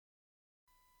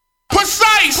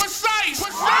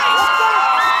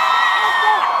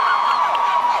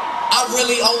I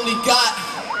really only got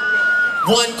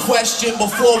one question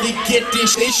before we get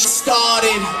this shit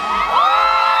started.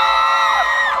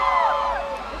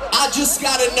 I just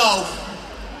gotta know,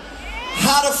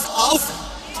 how the fuck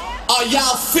are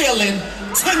y'all feeling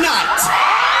tonight?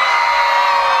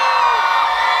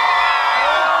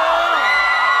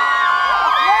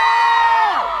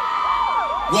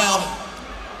 Well,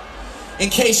 in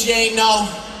case you ain't know,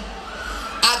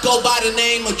 I go by the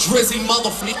name of Drizzy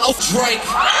motherfucker Drake.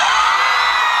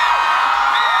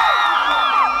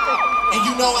 And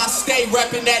you know I stay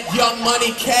reppin' that Young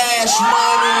Money, Cash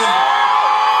Money.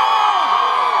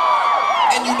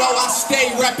 And you know I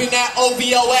stay reppin' that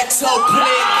OVO XO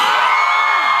clique.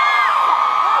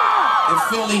 And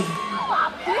Philly,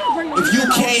 if you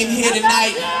came here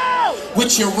tonight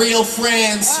with your real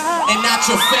friends and not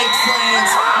your fake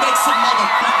friends, make some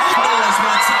motherfucking noise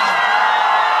one time.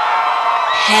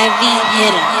 Heavy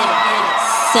hitter,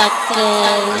 sucker.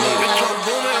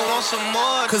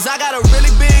 Cause I got a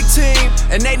really big team,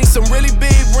 and they need some really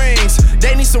big rings.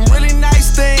 They need some really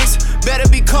nice things. Better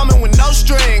be coming with no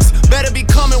strings. Better be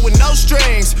coming with no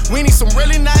strings. We need some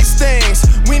really nice things.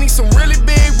 We need some really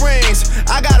big rings.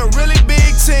 I got a really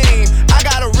big team. I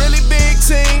got a really big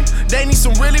team. They need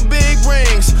some really big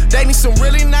rings. They need some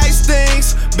really nice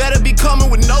things. Better be coming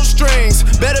with no strings.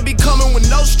 Better be coming with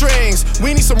no strings.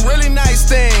 We need some really nice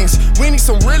things. We need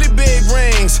some really big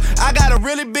rings. I got a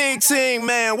really big team,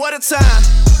 man. What a time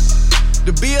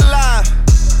to be alive.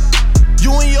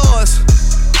 You and yours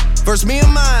versus me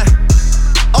and mine.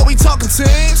 Are we talking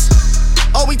teams?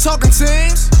 Are we talking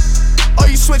teams? Are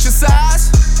you switching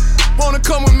sides? Wanna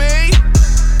come with me?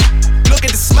 Look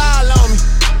at the smile on me.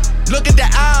 Look at the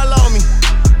eye on me.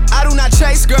 I do not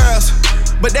chase girls,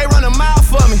 but they run a mile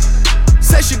for me.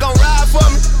 Say she gon' ride for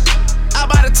me. I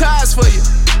buy the tires for you.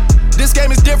 This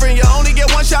game is different. You only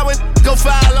get one shot when go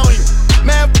foul on you.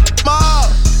 Man, all.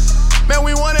 Man,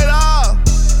 we want it all.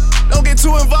 Don't get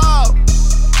too involved.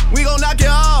 We gon' knock it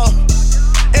off.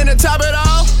 And to top it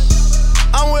all,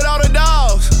 I'm with all the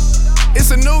dogs. It's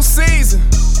a new season,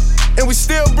 and we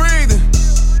still breathing.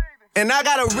 And I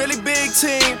got a really big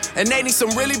team, and they need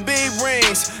some really big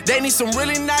rings. They need some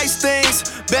really nice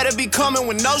things. Better be coming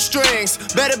with no strings.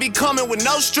 Better be coming with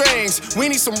no strings. We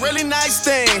need some really nice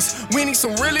things. We need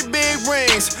some really big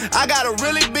rings. I got a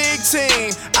really big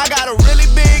team. I got a really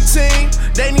big team.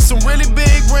 They need some really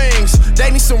big rings.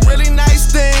 They need some really nice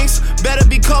things. Better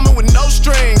be coming with no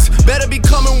strings. Better be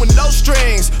coming with no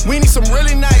strings. We need some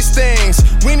really nice things.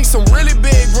 We need some really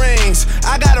big rings.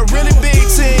 I got a really big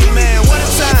team, man. What a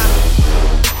time.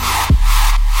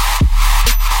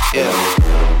 Yeah.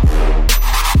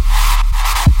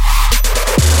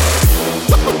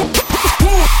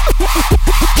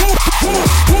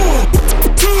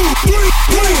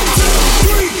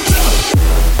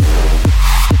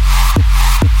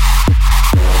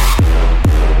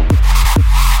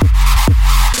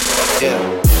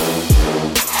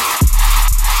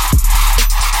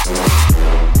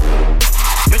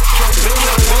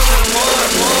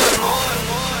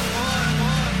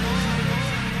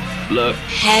 Look.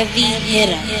 Heavy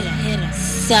hitter,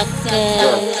 sucker.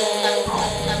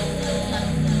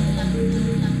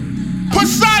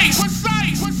 Precise.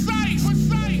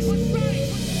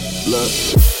 Look,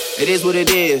 it is what it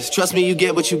is. Trust me, you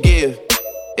get what you give.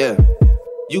 Yeah.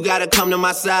 You gotta come to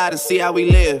my side and see how we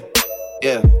live.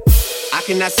 Yeah. I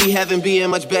cannot see heaven being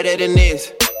much better than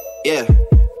this. Yeah.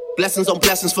 Blessings on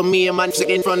blessings for me and my niggas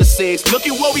in front of six. Look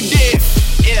at what we did.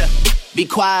 Yeah. Be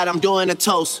quiet, I'm doing a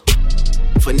toast.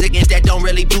 For niggas that don't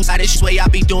really do side, this way I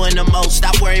be doing the most.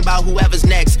 Stop worrying about whoever's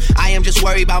next. I am just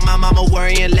worried about my mama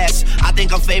worrying less. I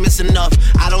think I'm famous enough,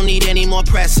 I don't need any more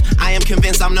press. I am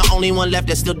convinced I'm the only one left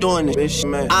that's still doing it.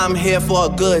 I'm here for a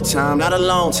good time, not a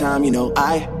long time, you know.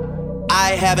 I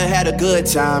haven't had a good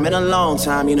time in a long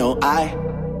time, you know.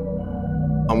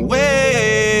 I'm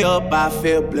way up, I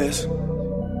feel blessed.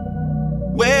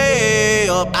 Way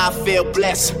up, I feel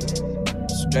blessed.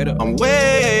 Straight up. I'm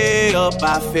way up,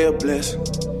 I feel blessed.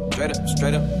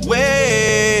 Straight up.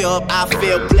 Way up, I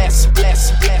feel blessed,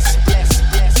 blessed, blessed, blessed,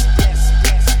 blessed, blessed,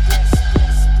 blessed,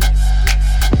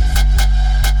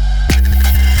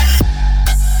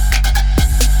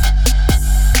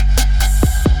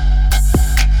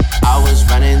 I was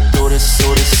running through the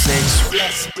suit of six.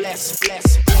 Bless, bless,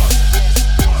 bless.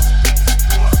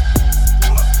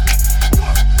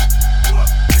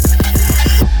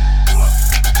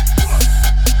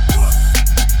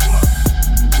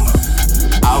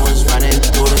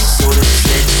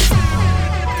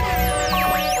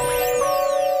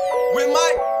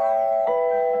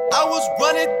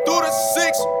 through the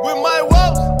 6 with my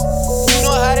woes. You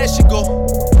know how that shit go.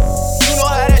 You know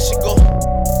how that shit go.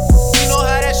 You know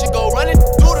how that shit go. Running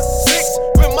through the 6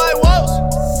 with my woes.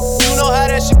 You know how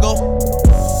that shit go.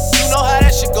 You know how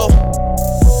that shit go.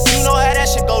 You know how that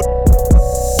shit go.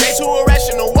 They too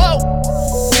irrational. Whoa,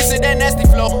 this is that nasty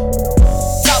flow.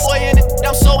 Top boy in it,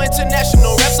 I'm so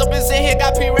international. Reps up is in here,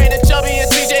 got P Rain and Chubby and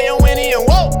TJ and Winnie and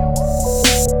whoa.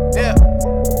 Yeah,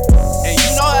 and you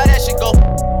know how that shit go.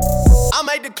 I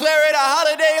might declare it a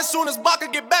holiday as soon as Baka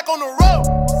get back on the road.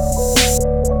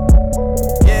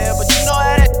 Yeah, but you know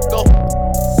how that go.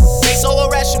 They so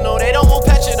irrational, they don't want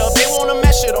patch it up, they wanna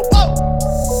mesh it up. Whoa.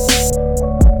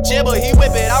 Jibber, he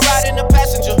whip it, I ride in the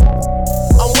passenger.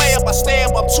 I'm way up, I stay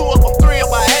up, I'm 2 up, I'm 3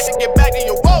 up, I had to get back to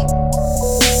your road.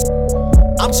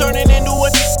 I'm turning into a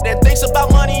that thinks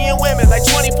about money and women like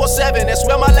 24/7. That's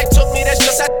where my leg took me, that's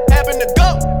just how it happened to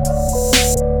go.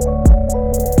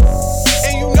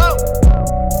 And you know,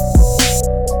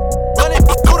 running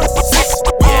through the 6.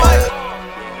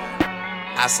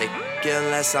 I say,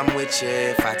 unless I'm with you.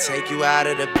 If I take you out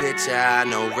of the picture, I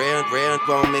know real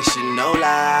gon' miss you. No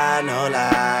lie, no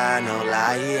lie, no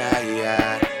lie, yeah,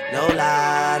 yeah. No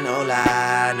lie, no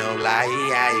lie, no lie,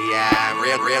 yeah, yeah.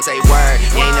 Real say word,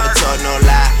 you ain't never told no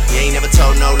lie. You ain't never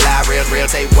told no lie. Real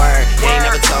say word, you ain't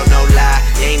never told no lie.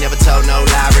 You ain't never told no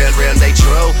lie. Real say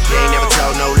true, you ain't never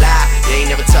told no lie. You ain't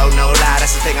never told no lie.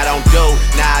 That's the thing I don't do.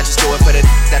 Nah, I just do it for the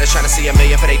that are trying to see a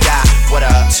million for they die. What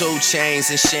up? 2 chains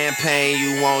and champagne,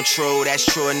 you want true? That's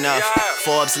true enough.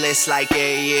 Forbes list like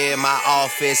yeah, my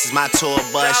office is my tour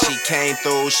bus. She came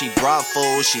through, she brought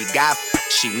food, she got,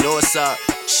 she knew what's up.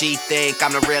 She think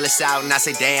I'm the realest out, and I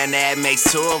say, damn, that makes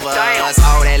 2 of us.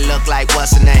 Oh, that look like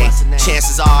what's her name?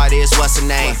 Chances are it is what's her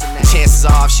name. Chances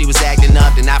are if she was acting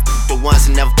up, then I f***ed her once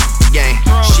and never f***ed again.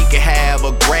 She could have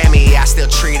a Grammy, I still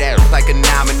treat her like a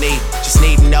nominee. Just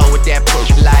need to know what that put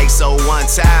like, so one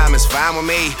time is fine with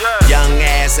me. Young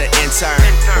as an intern,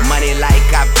 with money like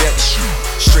I built.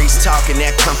 Streets talking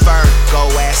that confirm. Go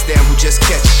ask them who just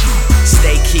catch.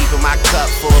 Stay keeping my cup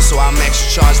full, so I'm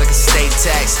extra charged like a state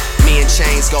tax. Me and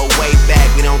Chains go way back.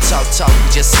 We don't talk,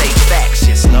 we just say facts.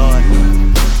 Yes, Lord.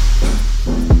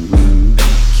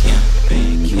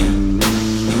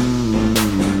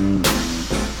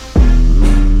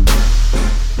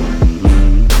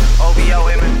 OVO,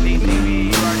 MMG, TV,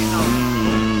 you already know.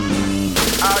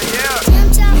 Oh yeah.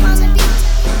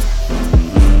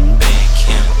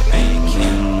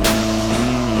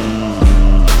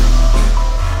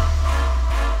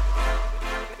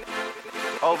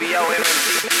 OVO,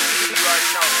 MMG, you already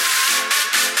know.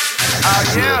 Oh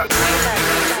yeah.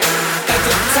 At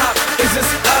the top, it's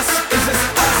just us, it's just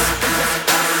us.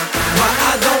 But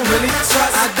I don't really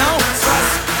trust, I don't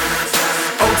trust.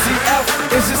 OTF,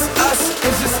 it's just us,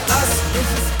 it's just us, it's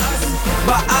just us.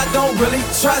 But I don't really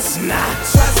trust, nah,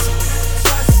 trust.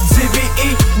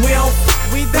 GBE, we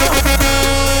don't.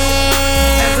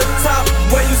 At the top,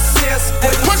 where you see us,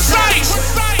 at the top.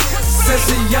 Since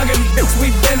a youngin', bitch,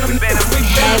 we been them,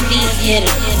 Heavy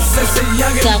hitter, since a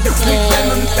youngin', bitch, we been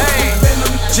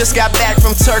them, Just got back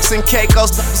from Turks and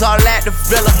Caicos, all at the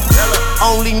villa.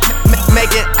 Only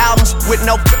making albums with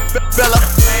no filler.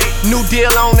 New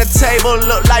deal on the table,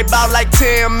 look like about like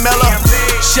 10 miller.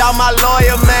 Shout my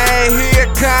lawyer, man, he a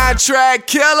contract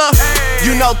killer.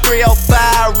 You know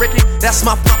 305 Ricky, that's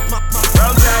my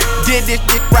Did this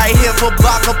shit right here for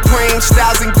Baca Preem,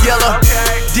 Styles and Gilla.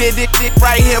 Did this shit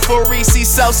right here for Reese,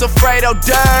 Sosa, Fredo,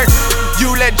 Dirk.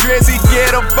 You let Drizzy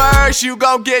get a verse, you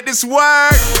gon' get this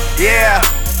word. Yeah,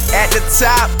 at the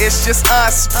top, it's just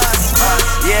us.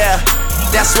 Yeah,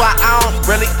 that's why I don't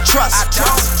really trust.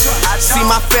 See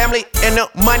my family and the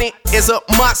money is a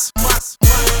must.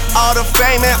 All the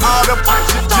fame and all the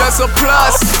just a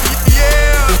plus.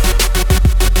 Yeah.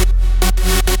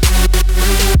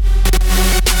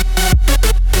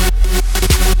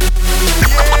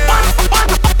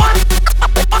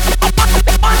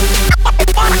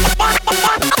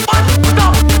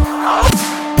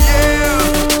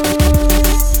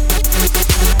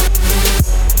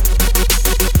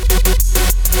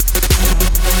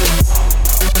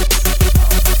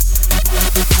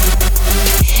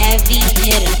 heavy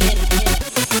hitter,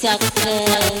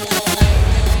 sucker.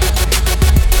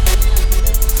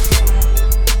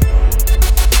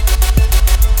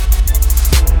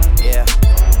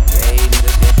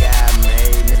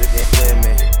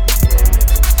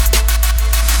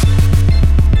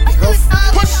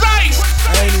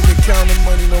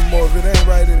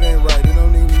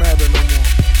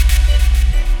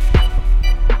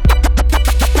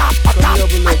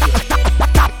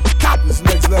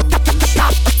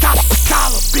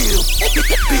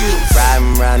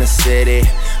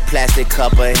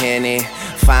 Henny.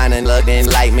 Fine and looking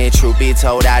like me, truth be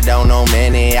told, I don't know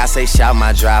many. I say shout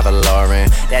my driver, Lauren.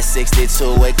 That's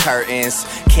 62 with curtains.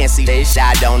 Can't see this shit,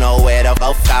 I don't know where the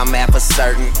fuck I'm at for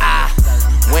certain.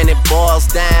 When it boils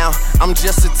down, I'm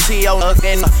just a T.O.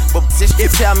 hookin'. But this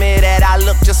shit tell me that I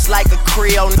look just like a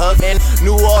Creole hookin'.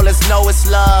 New Orleans know it's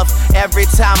love every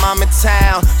time I'm in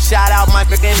town. Shout out my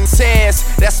fucking Tez,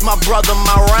 that's my brother,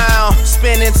 my round.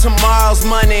 Spending tomorrow's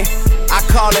money, I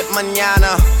call it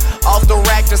mañana. Off the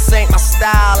rack, this ain't my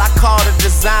style, I call it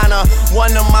designer.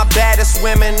 One of my baddest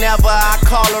women ever, I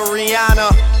call her Rihanna.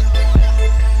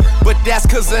 But that's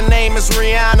cause her name is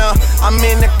Rihanna. I'm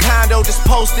in the condo, just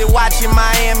posted, watching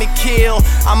Miami kill.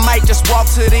 I might just walk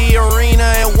to the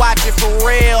arena and watch it for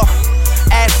real.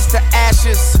 Ashes to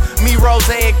ashes, me, Rose,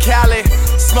 and Cali.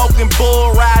 Smoking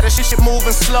bull rider, shit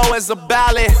moving slow as a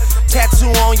ballad. Tattoo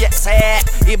on your head,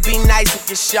 it'd be nice if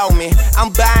you show me.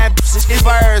 I'm buying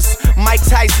birds, Mike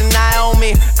Tyson,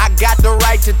 Naomi. I got the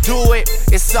right to do it,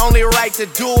 it's only right to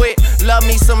do it. Love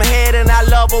me some head and I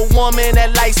love a woman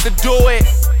that likes to do it.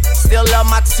 Still love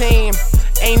my team,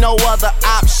 ain't no other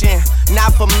option.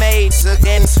 Not for maids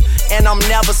again, and I'm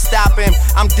never stopping.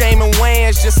 I'm Damon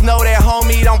Wayans, just know that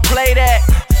homie don't play that.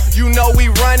 You know we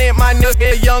run it, my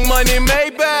nigga, Young Money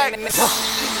Maybach.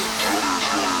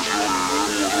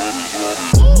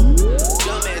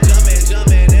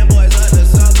 Jumpin', them boys up to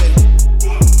something.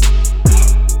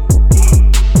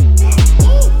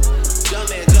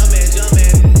 Jumpin'.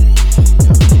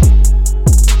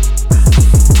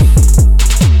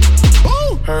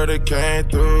 Heard it came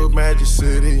through Magic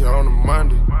City on a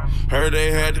Monday. Heard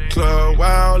they had the club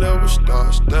wild, it was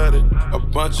star-studded. A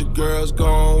bunch of girls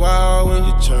going wild when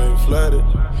your chain flooded.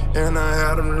 And I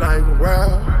had them like,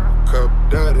 wow, cup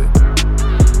dirty.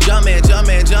 Jumpin',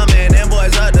 them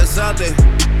boys up to something.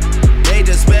 They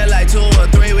just spent like 2 or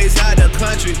 3 weeks out the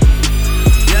country.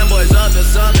 Them boys up to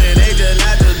something, they just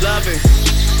not just bluffing.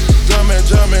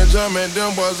 Jumpin',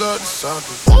 them boys up to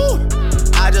something. Ooh.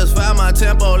 I just found my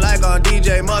tempo like on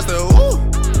DJ Mustard, woo.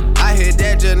 I hit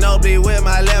that Ginobili with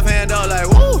my left hand, oh like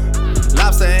woo.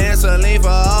 Lobster and saline for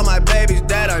all my babies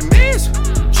that I miss.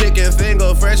 Chicken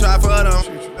finger, french fry for them,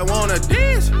 I wanna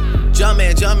dance.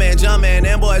 Jumpin',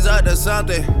 them boys up to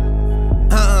something.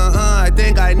 I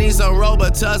think I need some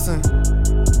Robitussin.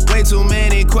 Way too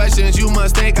many questions, you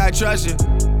must think I trust you.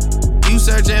 You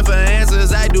searching for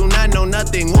answers, I do not know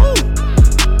nothing, woo.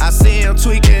 I see him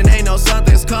tweaking, ain't no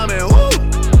something's coming, woo.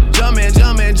 Jumpin',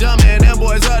 them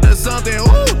boys up to something,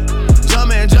 woo.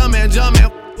 Jumpin',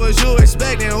 what you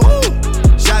expecting, woo.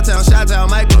 Shot-town,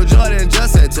 Michael Jordan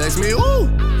just said text me, woo.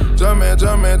 Jumpin'.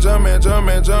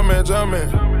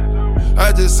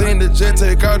 I just seen the jet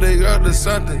take out, they up to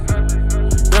something.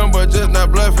 Them boys just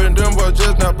not bluffing, Jumpin',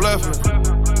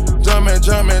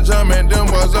 them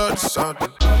boys up to something.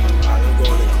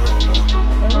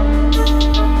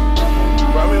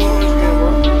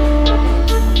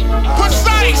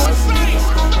 Precise!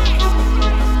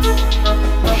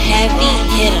 Heavy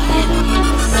hitter.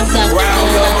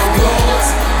 Round of applause,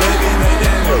 baby, make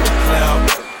that dirt clap.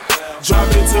 Drop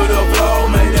it to the floor,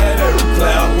 make that dirt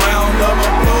clap. Round of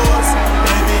applause,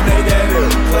 baby, make that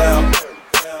dirt clap.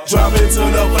 Drop it to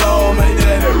the floor, make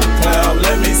that dirt clap.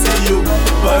 Let me see you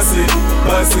bust it,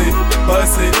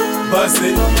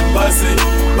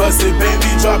 baby.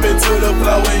 Drop it to the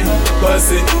floor and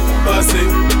bust it.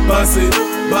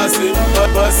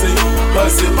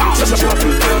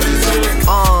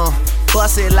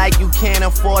 Bust it like you can't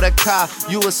afford a car.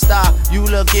 You a star, you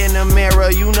look in the mirror,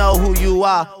 you know who you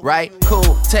are, right?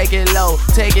 Cool, take it low,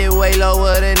 take it way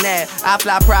lower than that. I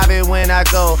fly private when I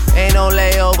go, ain't no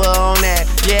layover on that.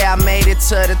 Yeah, I made it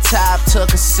to the top,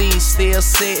 took a seat, still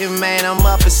sitting, man. I'm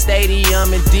up at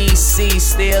Stadium in DC,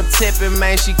 still tipping,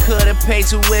 man. She could've paid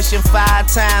tuition 5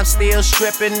 times, still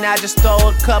stripping. Now just throw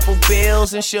a couple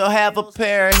bills and she'll have a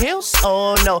pair of heels.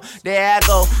 Oh no, there I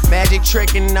go, magic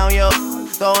tricking on your,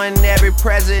 throwing every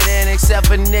president except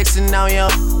for Nixon on your.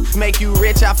 Make you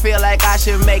rich, I feel like I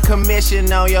should make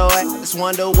commission on your ass.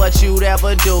 Wonder what you'd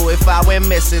ever do if I went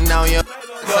missing on your.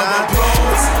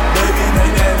 Applause, baby,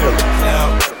 make that dirt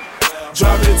clap.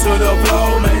 Drop it to the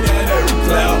floor, make that dirt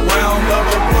clap. Round of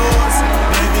applause,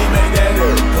 baby, make that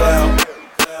dirt clap.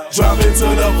 Drop it to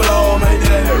the floor, make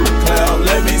that dirt clap.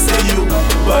 Let me see you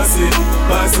bust it,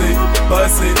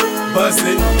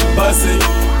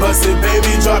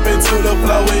 baby. Drop it to the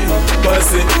floor and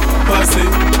bust it.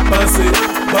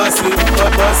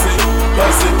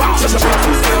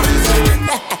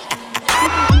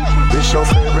 This your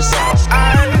favorite song.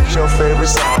 This your favorite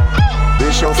song.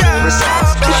 This your favorite song.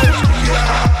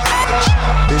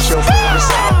 This your favorite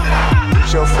song.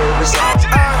 This your favorite song.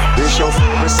 This your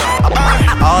favorite song.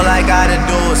 All I gotta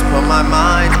do is is put my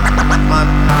mind.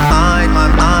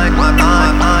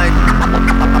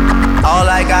 All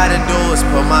I gotta do is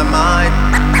put my mind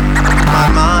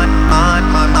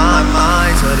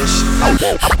to this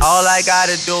shit. All I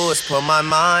gotta do is put my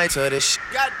mind to this shit.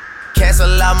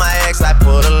 Cancel out my ex, I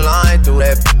put a line through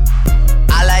that.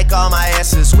 I like all my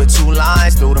S's with 2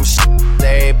 lines through them shit.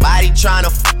 Everybody tryna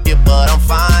f you, but I'm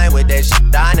fine with that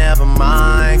shit. I never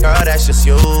mind, girl, that's just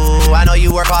you. I know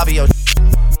you work hard for your shit.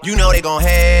 You know they gon'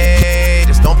 hate,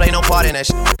 just don't play no part in that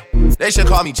shit. They should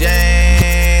call me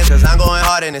James, cause I'm going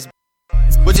hard in this.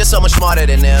 We're just so much smarter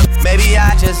than them. Maybe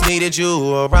I just needed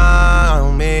you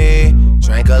around me.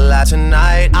 Drank a lot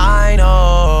tonight, I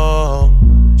know.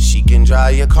 She can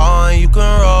drive your car and you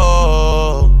can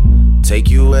roll.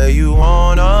 Take you where you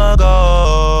wanna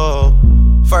go.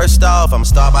 First off, I'ma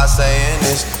start by saying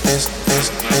this.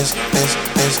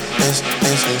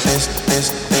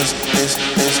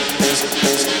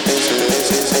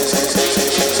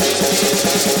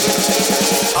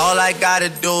 All I gotta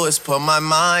do is put my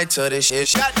mind to this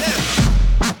shit.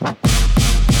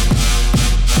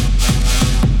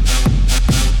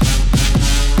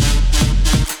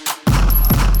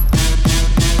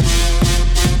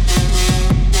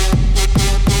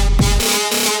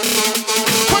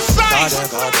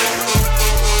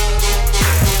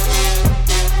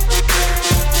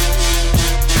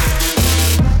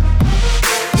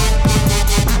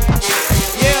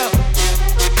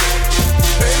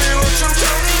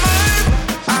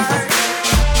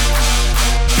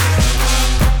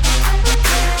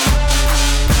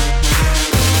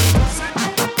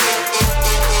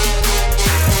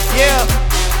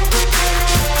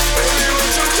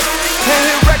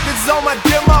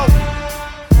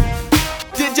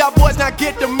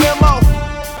 Get the memo.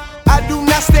 I do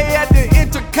not stay at the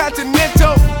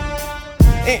Intercontinental,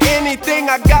 and anything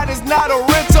I got is not a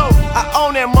rental. I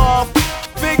own that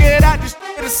figured out this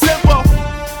shit is simple.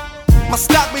 My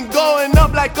stock been going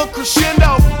up like a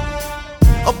crescendo.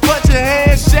 A bunch of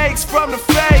handshakes from the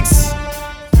fakes,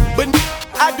 but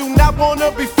I do not wanna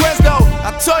be friends though.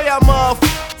 I told y'all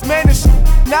man, this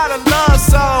not a love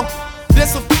song.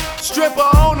 This a stripper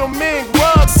on a mink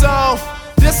rug song.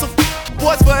 This a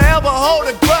boys forever hold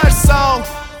a grudge song.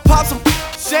 Pop some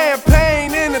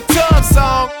champagne in the tub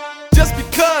song. Just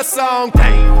because song.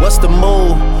 What's the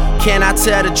move? Can I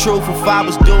tell the truth? If I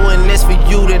was doing this for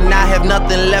you, then I have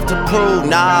nothing left to prove.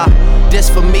 Nah, this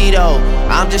for me though.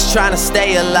 I'm just trying to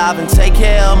stay alive and take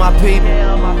care of my people.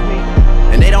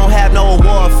 And they don't have no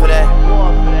award for that.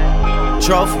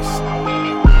 Trophies.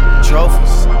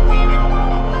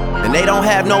 And they don't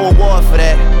have no award for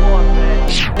that.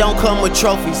 Don't come with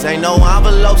trophies, ain't no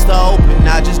envelopes to open.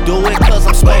 I just do it cause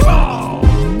I'm swaying.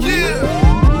 Yeah.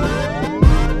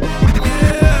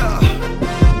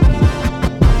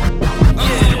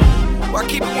 Why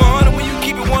keep it 100 when you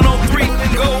keep it 103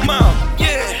 and go mile?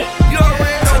 Yeah, you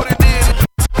already know what it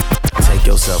is. Take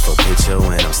yourself a picture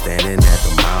when I'm standing at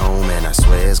the mound, and I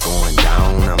swear it's going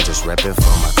down. I'm just repping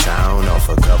for my town. Off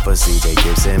a cup of CJ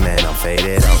Gibson, man, I'm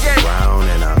faded off the ground,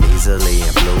 and I'm easily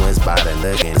influenced by the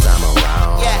lookings I'm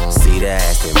around. See the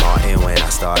Aston Martin when I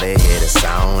started, hear the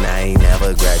sound. I ain't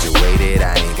never graduated,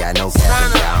 I ain't got no cap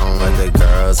and gown. But the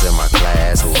girls in my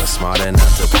class who are smart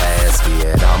enough to pass, be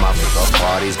at all my pick-up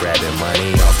parties, grabbing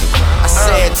money off the ground. I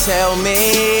said, tell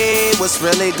me what's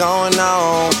really going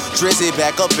on. Drizzy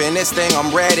back up in this thing,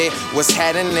 I'm ready. What's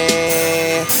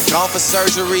happening? Gone for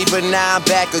surgery, but now I'm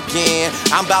back again.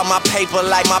 I'm about my paper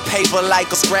like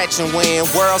a scratch and win.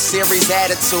 World Series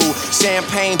attitude,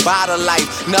 champagne bottle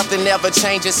life. Nothing ever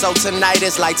changes, so tonight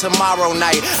is like tomorrow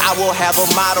night. I will have a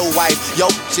model wife. Yo,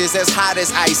 bitch is as hot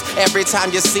as ice. Every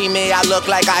time you see me, I look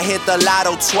like I hit the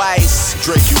lotto twice.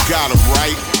 Drake, you got him,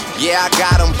 right? Yeah, I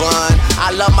got him, bun.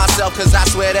 I love myself cause I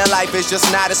swear that life is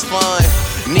just not as fun.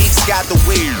 Neeks got the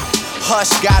weed, Hush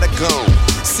got a gun.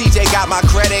 CJ got my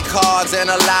credit cards and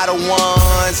a lot of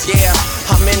ones, yeah.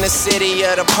 I'm in the city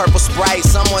of the purple Sprite.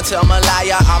 Someone tell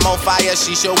Malaya I'm on fire,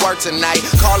 she should work tonight.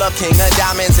 Call up King of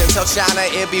Diamonds and tell China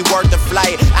it be worth the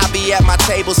flight. I be at my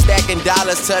table stacking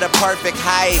dollars to the perfect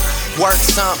height. Work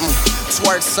something,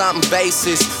 twerk something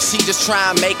basis. She just try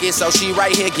and make it, so she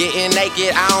right here getting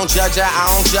naked. I don't judge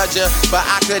her, but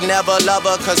I could never love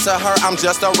her. Cause to her I'm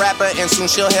just a rapper and soon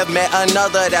she'll have met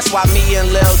another. That's why me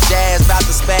and Lil Jazz bout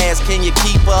to spaz. Can you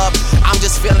keep up? I'm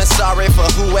just feeling sorry for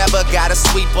whoever gotta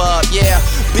sweep up, yeah.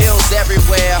 Bills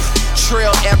everywhere,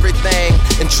 trill everything.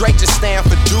 And Drake just stand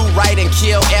for do right and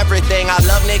kill everything. I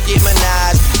love Nicki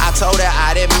Minaj, I told her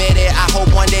I'd admit it. I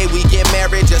hope one day we get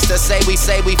married just to say we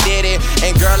did it.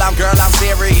 And girl, I'm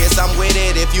serious, I'm with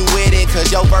it if you with it.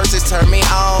 Cause your verses turn me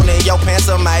on and your pants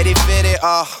are mighty fitted.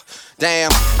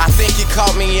 Damn, I think you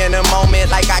caught me in a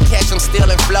moment like I catch them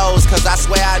stealing flows. Cause I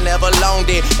swear I never loaned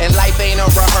it, and life ain't a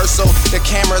rehearsal, the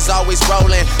camera's always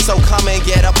rolling. So come and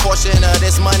get a portion of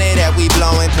this money that we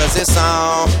blowing. Cause it's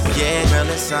on, yeah girl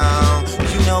it's on.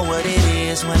 You know what it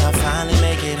is when I finally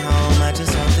make it home. I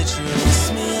just hope that you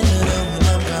miss me a little when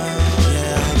I'm gone.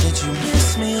 Yeah, I hope that you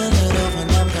miss me a little when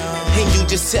I'm gone. And you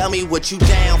just tell me what you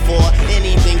down for,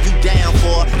 anything you down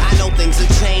for. I know things have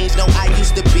changed, no I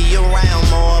used to be around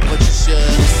more, but you should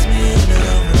miss me a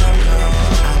little when I'm gone.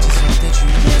 I just hope that you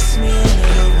miss me a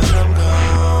little when I'm gone.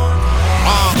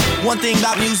 One thing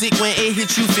about music, when it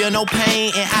hits you feel no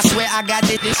pain. And I swear I got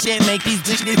this shit make these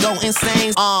bitches go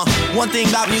insane. One thing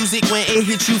about music, when it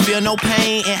hits you feel no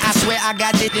pain. And I swear I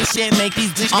got this shit make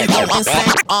these bitches go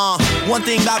insane. One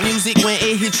thing about music, when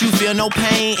it hits you feel no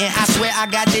pain. And I swear I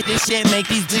got this shit make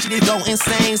these bitches go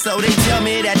insane. So they tell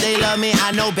me that they love me,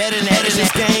 I know better than that in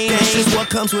this game. That's just what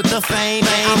comes with the fame.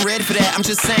 I'm ready for that, I'm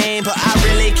just saying, but I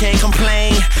really can't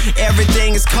complain.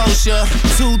 Everything is kosher,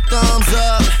 2 thumbs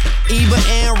up, Eva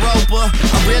and Roper.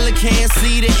 I really can't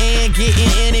see the end getting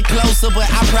any closer, but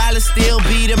I'll probably still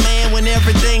be the man when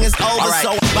everything is over. Right.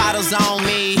 So bottles on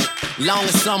me, long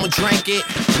as someone drink it,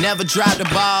 never drop the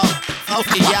ball.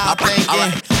 Okay, y'all thinking.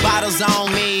 Right. Bottles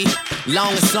on me,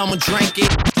 long as someone drink it.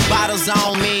 Bottles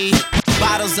on me,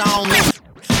 bottles on me,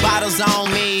 bottles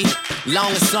on me,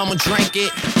 long as someone drink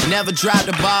it, never drop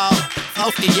the ball.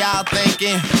 Okay, y'all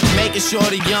thinking, making sure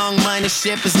the young money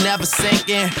ship is never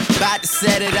sinking. About to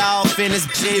set it off in this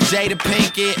Jada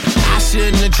Pinkett. I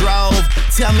shouldn't have drove,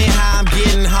 tell me how I'm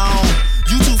getting home.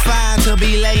 You too fine to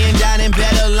be laying down in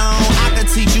bed alone. I could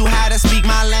teach you how to speak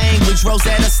my language,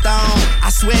 Rosetta Stone. I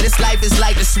swear this life is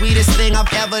like the sweetest thing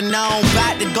I've ever known.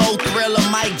 About to go Thriller,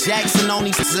 Mike Jackson on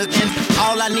these zippin'.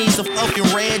 All I need's a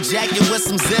fucking red jacket with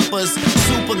some zippers.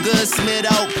 Super good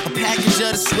Smitto, a package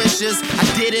of the Swishers. I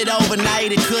did it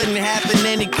overnight, it couldn't happen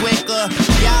any quicker.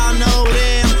 Y'all know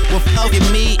them, well fucking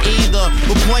me either.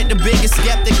 But point the biggest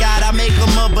skeptic out, I make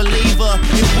them a believer.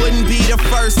 It wouldn't be the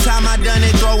first time I done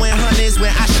it, throwing hundreds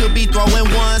when I should be throwing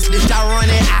ones. Did y'all run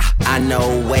it? I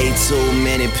know way too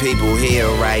many people here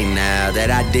right now that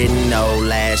I didn't know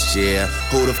last year.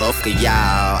 Who the fuck are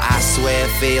y'all? I swear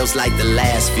it feels like the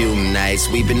last few nights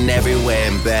we've been everywhere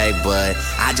and back, but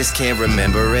I just can't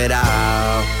remember it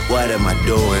all. What am I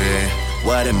doing?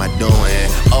 What am I doing?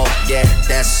 Oh yeah,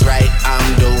 that's right,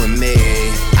 I'm doing me.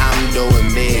 I'm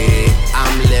doing me.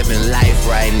 I'm living life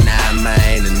right now,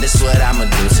 man. And this what I'ma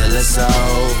do till it's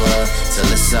over.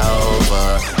 Till it's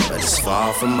over. But it's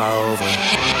far from over.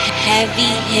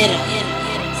 Heavy hitter,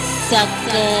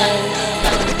 sucker.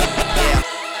 Yeah.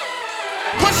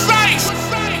 Precise!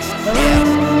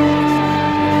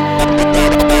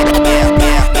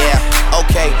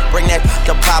 Okay, bring that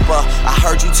to Papa. I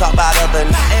heard you talk about other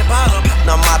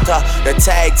Namata, the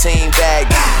tag team bag.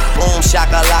 Boom,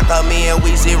 shaka laka, me and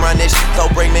Weezy run this shit. So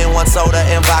bring me 1 soda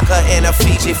and vodka and a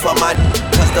Fiji for my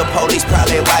cause the police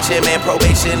probably watching, man.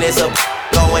 Probation is a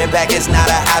going back, it's not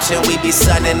an option. We be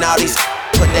sunning all these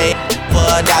put they for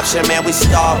adoption, man. We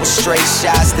start with straight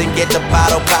shots, then get the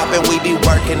bottle poppin'. We be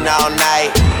working all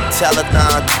night.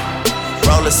 Telethon,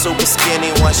 rollin' super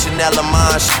skinny, 1 Chanel a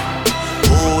Manche.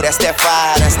 Ooh, that's that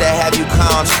fire, that's that have you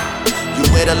come. You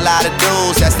with a lot of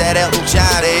dudes, that's that Elton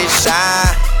John, they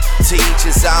shine. To each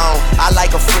his own, I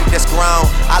like a freak that's grown.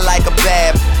 I like a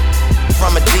bad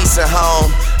from a decent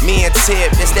home. Me and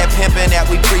Tip, it's that pimpin' that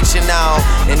we preachin' on.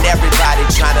 And everybody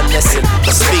tryna listen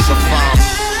to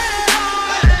speakerphone.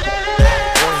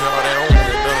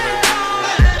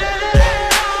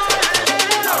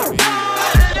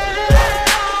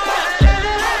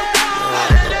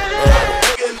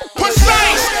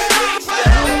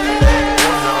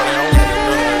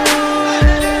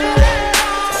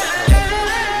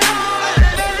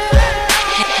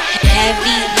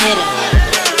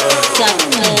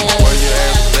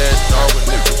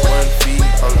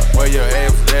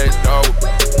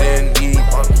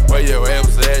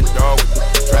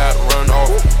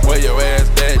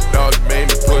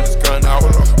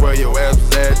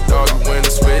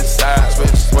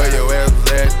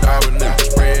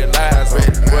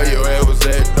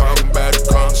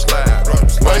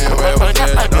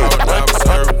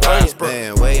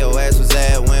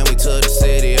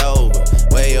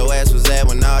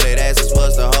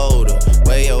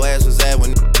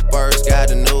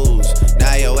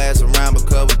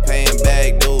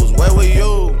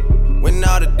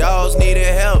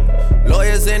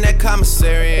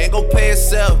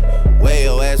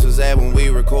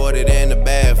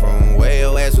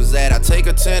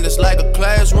 Attendance like a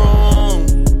classroom.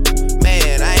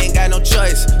 Man, I ain't got no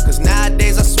choice. Cause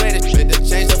nowadays I swear this shit that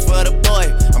changed up for the boy.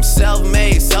 I'm I'm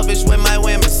self-made, selfish with my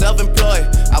women, self-employed.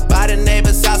 I'll buy the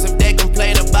neighbor's house if they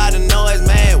complain about the noise,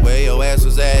 man. Where your ass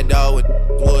was at, dog, when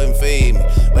wouldn't feed me?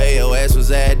 Where your ass was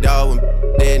at, dog, when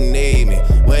didn't need me?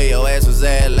 Where your ass was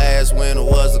at last winter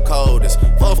was the coldest?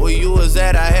 Fuck where you was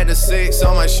at, I had the 6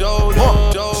 on my shoulder.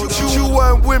 You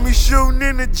wasn't with me shooting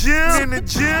in the gym.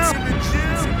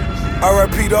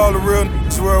 R.I.P. to all the real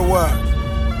niggas worldwide.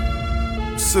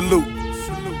 Salute.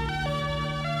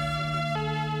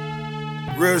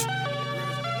 Real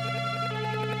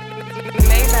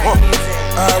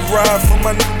I ride for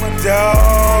my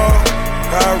dog.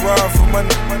 I ride for my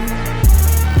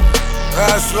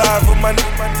I slide for my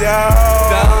dog.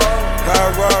 I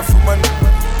ride for my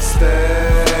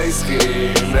Stay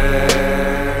scheming,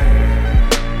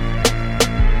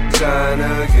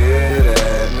 tryna get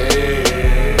at me.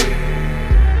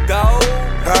 Dog.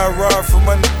 I ride for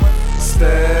my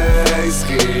Stay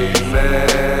scheming,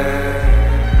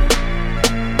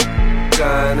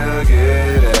 tryna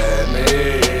get at me.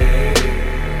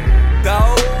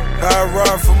 Dog. I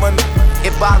ride for my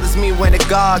It bothers me when the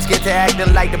guards get to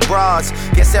acting like the bras.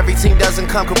 Guess every team doesn't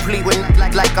come complete with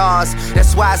like ours.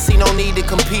 That's why I see no need to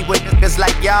compete with niggas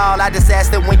like y'all. I just ask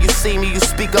that when you see me, you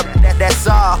speak up, that's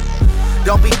all.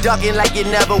 Don't be ducking like you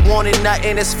never wanted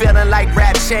nothing. It's feeling like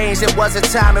rap changed. It was a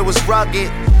time it was rugged.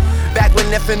 Back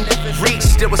when if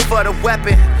reached, it was for the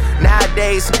weapon.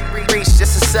 Nowadays, reach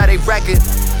just to set a record.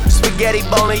 Spaghetti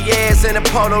bolognese in a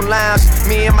polo lounge.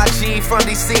 Me and my G from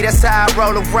DC, that's how I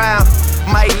roll around.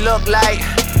 Might look like,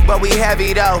 but we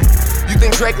heavy though. You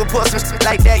think Drake would put some shit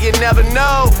like that? You never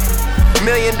know. $1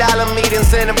 million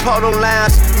meetings in a polo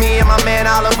lounge. Me and my man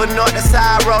Oliver North, that's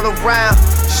how I roll around.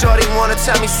 Shorty wanna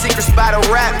tell me secrets by the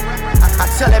rap. I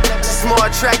tell that bitch it's more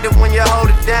attractive when you hold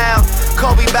it down.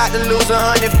 Kobe bout to lose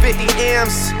 150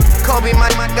 M's. Kobe, my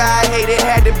guy, hate it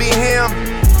had to be him.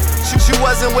 She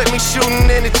wasn't with me shooting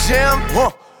in the gym.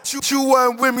 You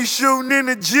wasn't with me shooting in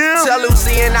the gym. Tell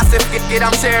Lucy and I said, forget it,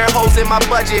 I'm tearing holes in my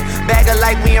budget. Bag her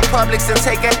like we in Publix and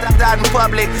take it out in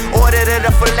public. Ordered her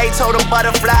the filet, told her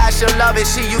butterfly, she'll love it.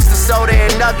 She used to soda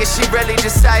and nuggets, she really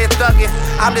just started thugging.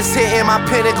 I'm just hitting my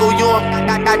pinnacle, you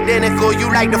identical.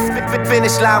 You like the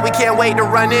finish line, we can't wait to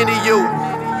run into you.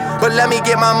 But let me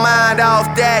get my mind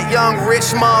off that young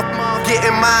rich mom.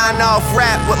 Getting mine off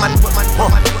rap with my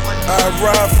I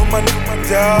ride for my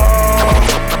dog.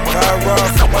 I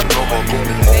ride for my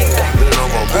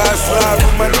I slide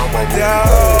for my dog.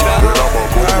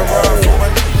 I ride for my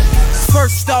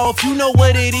First off, you know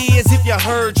what it is if you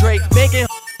heard Drake. Making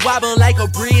wobble like a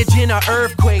bridge in an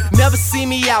earthquake. Never see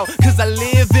me out, cause I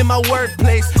live in my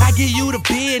workplace. I give you the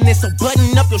business, so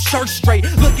button up your shirt straight.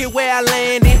 Look at where I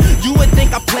landed, you would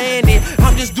think I planned it.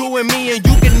 I'm just doing me and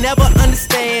you can never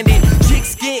understand it.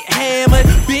 Chicks get hammered,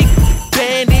 big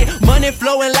bandit. Money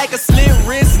flowing like a slit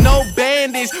wrist, no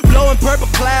bandage. Blowing purple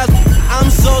clouds,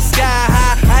 I'm so sky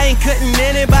high. I ain't cutting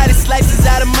anybody slices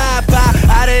out of my pie.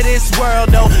 Out of this world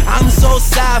though, I'm so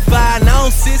sci-fi. And I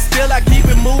don't sit still, I keep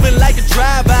it moving like a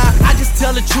drive-by. I just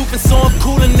tell the truth and so I'm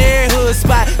cool in every hood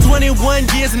spot. 21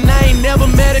 years and I ain't never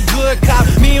met a good cop.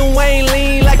 Me and Wayne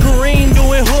lean like Kareem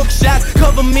doing hook shots.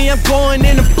 Cover me, I'm going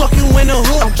in the bucket when the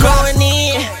hook drops. I'm going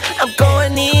in, I'm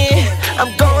going in,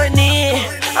 I'm going in,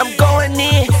 I'm going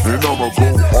in. And I'ma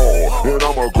go hard, and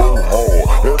I'ma go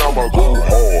hard, and I'ma go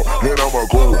hard, and I'ma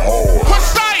go hard.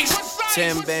 Precise!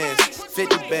 10 bands,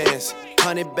 50 bands,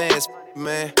 100 bands,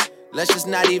 man. Let's just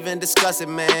not even discuss it,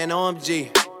 man.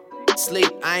 OMG.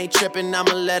 Sleep, I ain't tripping,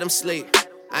 I'ma let him sleep.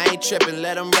 I ain't tripping,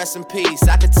 let him rest in peace.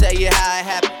 I can tell you how it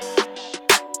happened.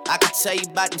 I can tell you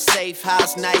about them safe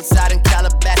house nights out in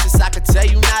Calabasas. I can tell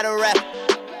you not a rap.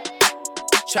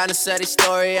 Tryna sell this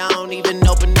story, I don't even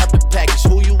open up the package.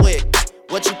 Who you with?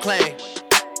 What you claim?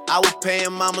 I was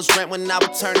paying mama's rent when I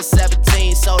was turning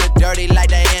 17. Sold it dirty like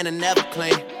Diana, never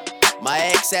clean. My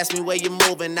ex asked me where you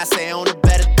moving, I say on the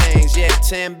better things. Yeah,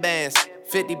 10 bands,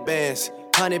 50 bands,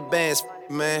 100 bands,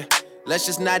 man. Let's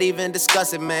just not even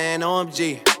discuss it, man.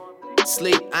 OMG.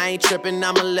 Sleep, I ain't tripping,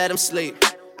 I'ma let him sleep.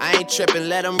 I ain't tripping,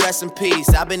 let him rest in peace.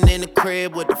 I've been in the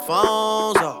crib with the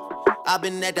phones off. I've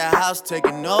been at the house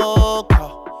taking no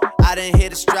call. I done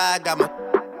hit a stride, got my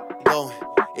going.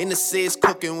 In the seats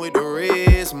cooking with the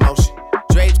wrist motion.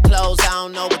 Drapes closed, I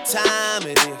don't know what time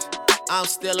it is. I'm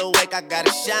still awake, I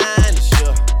gotta shine,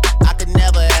 sure. I could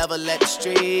never ever let the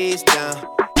streets down.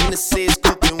 In the seats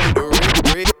cooking with the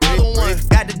wrist.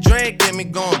 Got the drink, get me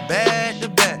going back to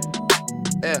back.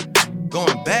 Yeah,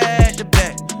 going back to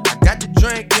back. I got the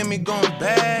drink, get me going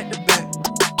back to back.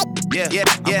 Yeah,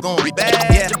 I'm going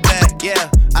back to back.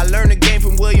 Yeah, I learned the game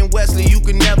from William Wesley, you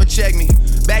can never check me.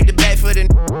 Back to back for the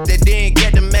that didn't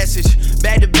get the message.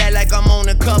 Back to back like I'm on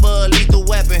the cover of Lethal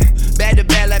Weapon. Back to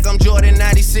back like I'm Jordan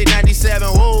 96, 97.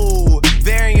 Whoa,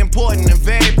 very important and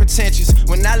very pretentious.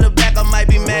 When I look back, I might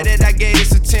be mad that I gave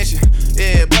this attention.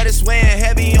 Yeah, but it's weighing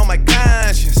heavy on my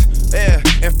conscience. Yeah,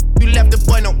 and you left the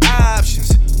boy no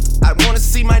options. I wanna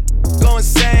see my go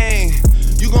insane.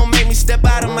 You gon' make me step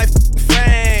out of my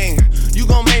frame. You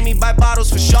gon' make me buy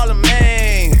bottles for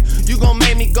Charlemagne. You gon'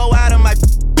 make me go out of my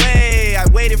way. I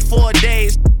waited 4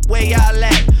 days, where y'all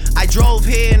at? I drove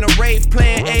here in a rave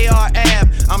playing AR-AB.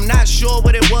 I'm not sure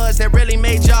what it was that really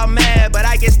made y'all mad, but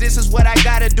I guess this is what I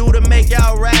gotta do to make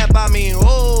y'all rap. I mean,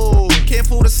 oh, can't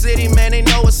fool the city, man, they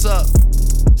know what's up.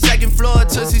 Second floor,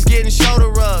 Tootsie's getting shoulder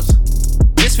rubs.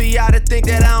 This for y'all to think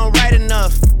that I don't write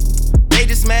enough. They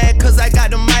just mad cause I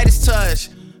got the Midas touch.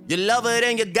 You love her,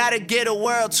 then you gotta get a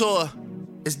world tour.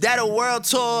 Is that a world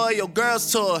tour or your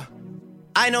girl's tour?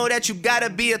 I know that you gotta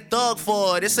be a thug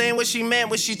for her. This ain't what she meant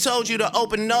when she told you to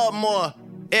open up more.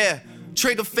 Yeah,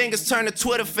 trigger fingers turn to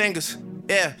Twitter fingers.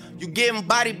 Yeah, you getting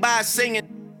body by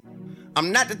singing.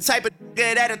 I'm not the type of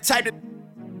nigga that'll type of.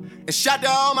 And shout to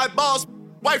all my boss,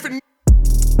 wife and.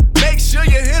 Make sure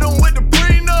you hit him with the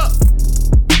prenup.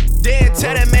 Then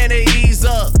tell that man to ease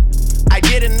up. I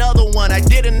did another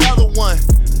one.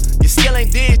 You still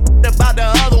ain't did about the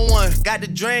other one. Got the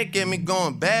drink in me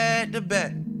going back to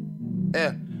back.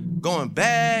 Yeah, going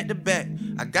back to back.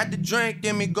 I got the drink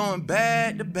in me going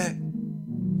back to back.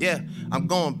 Yeah, I'm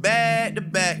going back to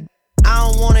back. I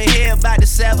don't wanna hear about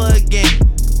this ever again.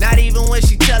 Not even when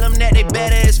she tell them that they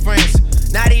better as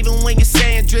friends. Not even when you're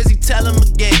saying Drizzy, tell them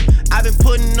again. I've been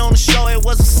putting on the show, it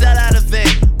was a sellout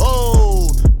event.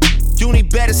 Oh, you need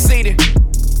better seating.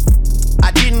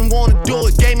 I didn't wanna do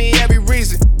it, gave me every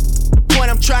reason. The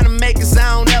point I'm trying to make is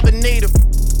I don't ever need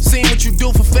them. Seen what you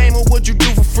do for fame or what you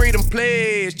do for freedom,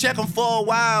 please. Check them for a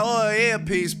while or an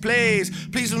earpiece, please.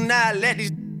 Please do not let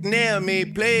these near me,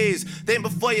 please. Think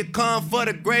before you come for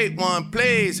the great one,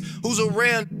 please. Who's a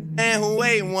real and who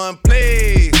ain't one,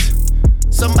 please.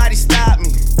 Somebody stop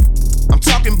me. I'm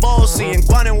talking Bossy and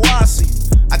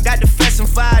Guanawasi. I got the fest in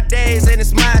 5 days and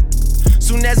it's mine.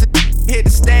 Soon as it hit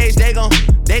the stage, they gon'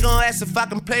 ask if I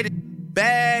can play the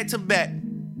back to back.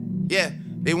 Yeah,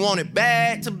 they want it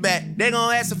back to back. They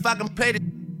gon' ask if I can play the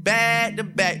back to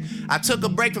back. I took a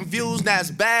break from views, now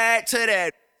it's back to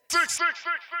that.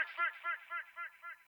 666.